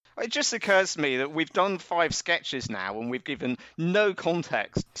It just occurs to me that we've done 5 sketches now and we've given no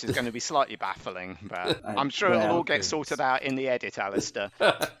context. This is going to be slightly baffling, but I'm sure it'll all get sorted out in the edit, Alistair.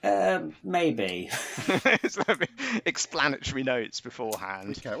 Maybe. Explanatory notes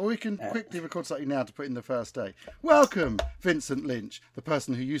beforehand. Okay, well, we can quickly record something now to put in the first day. Welcome, Vincent Lynch, the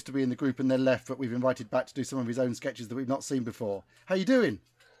person who used to be in the group and then left, but we've invited back to do some of his own sketches that we've not seen before. How you doing?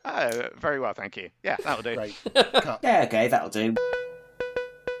 Oh, very well, thank you. Yeah, that'll do. Great. Cut. Yeah, okay, that'll do.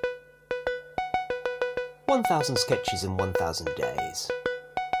 1,000 sketches in 1,000 days.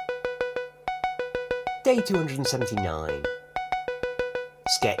 Day 279.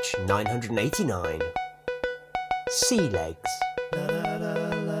 Sketch 989. Sea legs.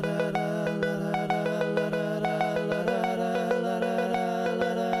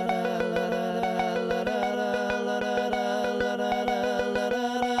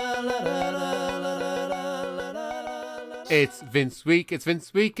 It's Vince Week, it's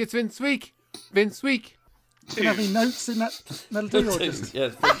Vince Week, it's Vince Week. Vince Week. Do you have any notes in that melody or just...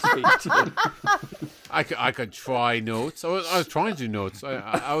 Yes, Vince Week. I could try notes. I was trying to do notes.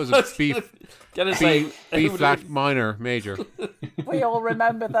 I was a B flat minor major. We all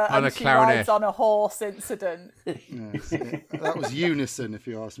remember the On a and she clarinet. rides on a horse incident. Yes, yeah. That was unison, if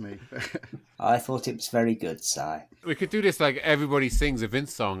you ask me. I thought it was very good, Si. We could do this like everybody sings a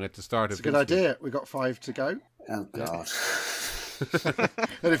Vince song at the start of It's a good Vince Week. idea. We've got 5 to go. Oh, God.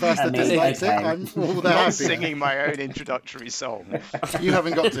 And if Asta dislikes it, I'm all the Not happier. singing my own introductory song. You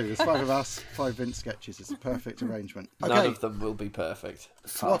haven't got to. There's 5 of us, 5 Vince sketches. It's a perfect arrangement. Okay, None of them will be perfect.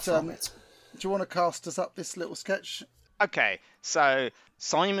 Far what, from it. do you want to cast us up this little sketch? Okay, so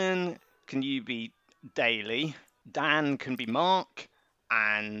Simon, can you be Daly? Dan can be Mark,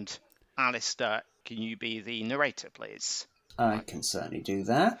 and Alistair, can you be the narrator, please? I can certainly do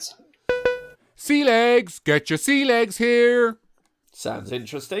that. Sea legs, get your sea legs here. Sounds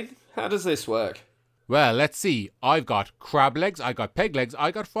interesting. How does this work? Well, let's see. I've got crab legs, I got peg legs, I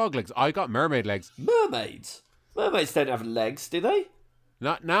got frog legs, I got mermaid legs. Mermaids? Mermaids don't have legs, do they?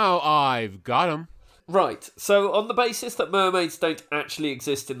 Not now, I've got 'em. Right, so on the basis that mermaids don't actually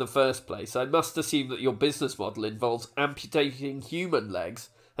exist in the first place, I must assume that your business model involves amputating human legs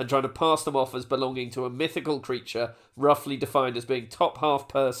and trying to pass them off as belonging to a mythical creature roughly defined as being top half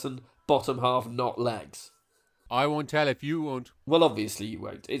person, bottom half not legs. I won't tell if you won't. Well, obviously you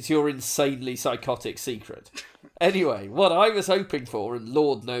won't. It's your insanely psychotic secret. Anyway, what I was hoping for, and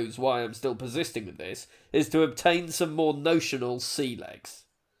Lord knows why I'm still persisting with this, is to obtain some more notional sea legs.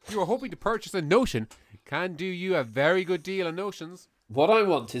 You were hoping to purchase a notion. Can do you a very good deal on notions. What I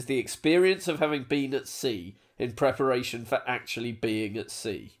want is the experience of having been at sea in preparation for actually being at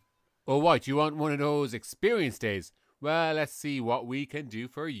sea. Oh, what, you want one of those experience days? Well, let's see what we can do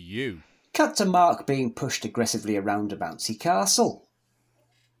for you. Cut to Mark being pushed aggressively around a bouncy castle.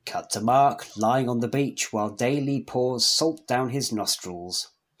 Cut to Mark lying on the beach while Daly pours salt down his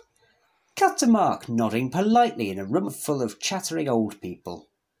nostrils. Cut to Mark nodding politely in a room full of chattering old people.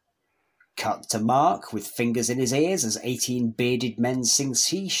 Cut to Mark with fingers in his ears as 18 bearded men sing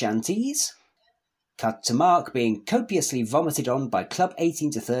sea shanties. Cut to Mark being copiously vomited on by Club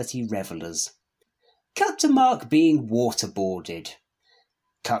 18 to 30 revellers. Cut to Mark being waterboarded.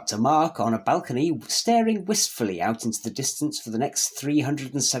 Cut to Mark on a balcony staring wistfully out into the distance for the next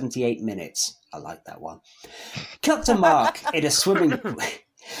 378 minutes. I like that one. Cut to Mark in a swimming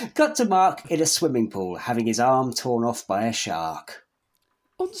Cut to Mark in a swimming pool having his arm torn off by a shark.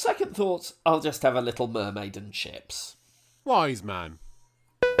 On second thoughts, I'll just have a little mermaid and chips. Wise man.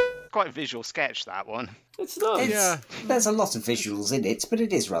 Quite a visual sketch, that one. It's nice. Yeah. There's a lot of visuals in it, but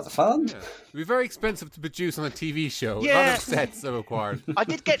it is rather fun. Yeah. It'd be very expensive to produce on a TV show. A lot Yeah. of sets are required. I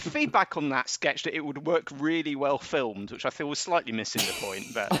did get feedback on that sketch that it would work really well filmed, which I feel was slightly missing the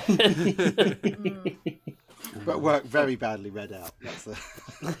point, but But work very badly read out. That's the...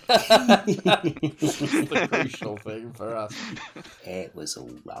 the crucial thing for us. It was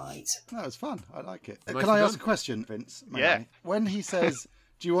all right. No, it's fun. I like it. Nicely Can I ask done. a question, Vince? May Yeah. I? When he says,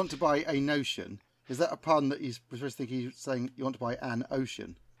 do you want to buy a notion, is that a pun that he's supposed to think he's saying you want to buy an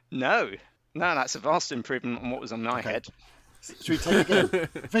ocean? no, that's a vast improvement on what was on my head. Should we take it again?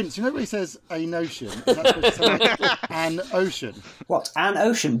 Vince, you know when he says a notion, is that supposed to sound like an ocean? What, Anne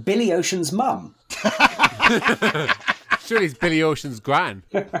Ocean, Billy Ocean's mum? Surely it's Billy Ocean's gran.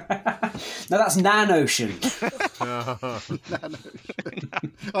 No, that's Nan Ocean.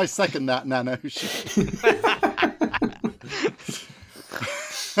 I second that, Nan Ocean.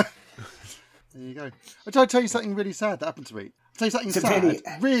 There you go. I'll tell you something really sad that happened to me. I'll tell you something So sad, really-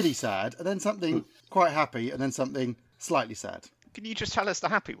 really sad, and then something quite happy, and then something slightly sad. Can you just tell us the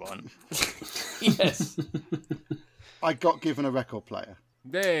happy one? Yes. I got given a record player.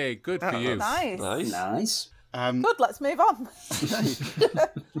 Hey, good for you. Nice. Nice. Good, let's move on.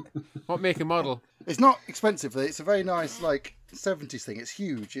 What make and model? It's not expensive. It's a very nice, like, 70s thing. It's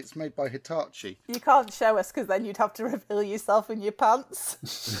huge. It's made by Hitachi. You can't show us because then you'd have to reveal yourself in your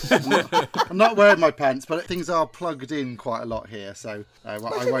pants. I'm not wearing my pants, but things are plugged in quite a lot here, so I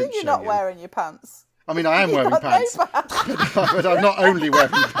What won't do you mean you're show not you. wearing your pants? I mean, I am wearing got no pants, but I'm not only wearing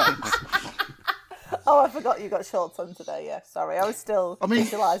pants. Oh, I forgot you got shorts on today. Yeah, sorry. I was still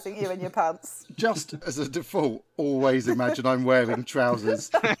visualising you in your pants. Just as a default, always imagine I'm wearing trousers,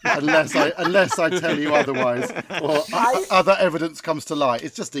 unless I tell you otherwise, or other evidence comes to light.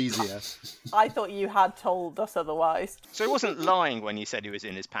 It's just easier. I thought you had told us otherwise. So he wasn't lying when he said he was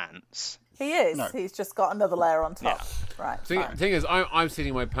in his pants. He is. No. He's just got another layer on top. Right. The thing is, I'm sitting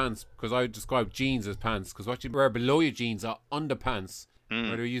in my pants because I describe jeans as pants, because what you wear below your jeans are underpants.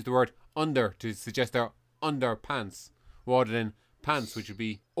 Or do we use the word under to suggest they're underpants rather than pants, which would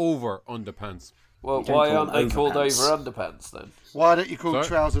be over underpants? Well, don't why call aren't they them called over overpants. underpants then? Why don't you call Sorry?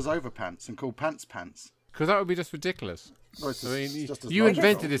 trousers overpants and call pants pants? Because that would be just ridiculous. Well, it's I mean, just as you logical.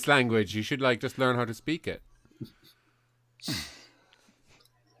 invented this language. You should just learn how to speak it.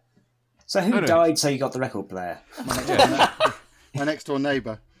 So who Anyway. died so you got the record player? My next door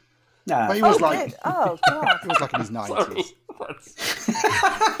neighbour. Nah, But he was like Good. Oh, God. he was like in his 90s.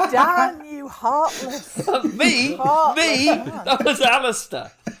 Dan, you heartless. Me? Heartless Me? man. That was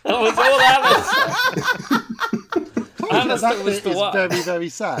Alistair. That was all Alistair. Alistair That was bit the is one. very, very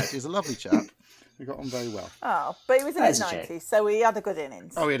sad. He's a lovely chap. We got on very well. Oh, but he was in his That's a shame. 90s, so he had a good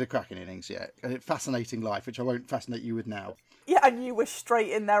innings. Oh, he had a cracking innings, yeah. And a fascinating life, which I won't fascinate you with now. Yeah, and you were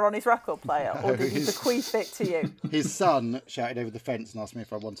straight in there on his record player, or did he bequeath it to you? His son shouted over the fence and asked me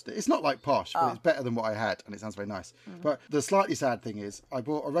if I wanted it. It's not like posh, but it's better than what I had, and it sounds very nice. But the slightly sad thing is, I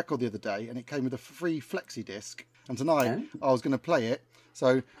bought a record the other day, and it came with a free flexi disc. And tonight, I was going to play it.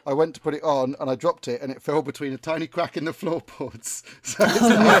 So I went to put it on, and I dropped it, and it fell between a tiny crack in the floorboards. So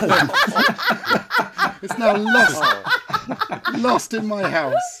it's now lost in my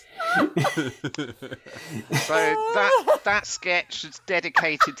house. So that sketch is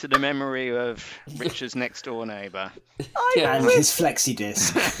dedicated to the memory of Richard's next door neighbour. and his flexi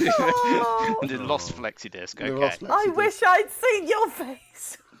disc. And the lost flexi disc. The Okay. lost flexi I disc. wish I'd seen your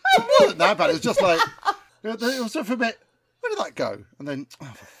face. It wasn't that bad. It was just like it was sort of a bit. Where did that go? And then, oh,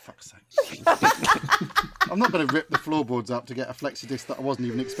 for fuck's sake! I'm not going to rip the floorboards up to get a flexi disc that I wasn't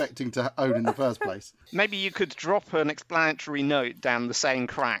even expecting to own in the first place. Maybe you could drop an explanatory note down the same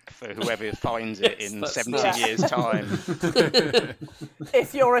crack for whoever finds it in that's 70 nice. years' time.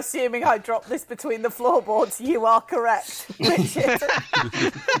 If you're assuming I dropped this between the floorboards, you are correct, Richard.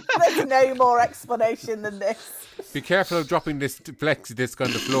 There's no more explanation than this. Be careful of dropping this flexi disc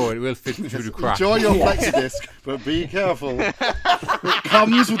on the floor. It will fit through the crack. Enjoy your flexi disc, but be careful. It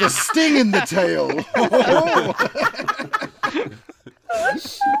comes with a sting in the tail.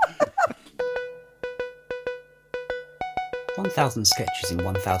 1000 Sketches in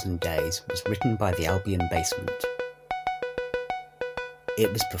 1000 Days was written by the Albion Basement.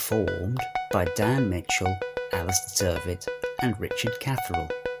 It was performed by Dan Mitchell, Alistair Turvitt and Richard Catherall.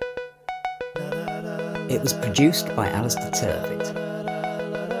 It was produced by Alistair Turvitt.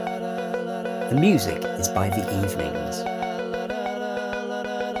 The music is by The Evenings.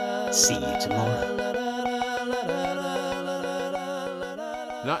 See you tomorrow.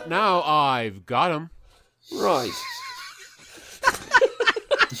 Now I've got him. Right.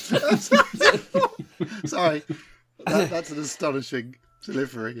 Sorry, that's an astonishing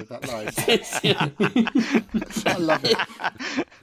delivery of that line. I love it.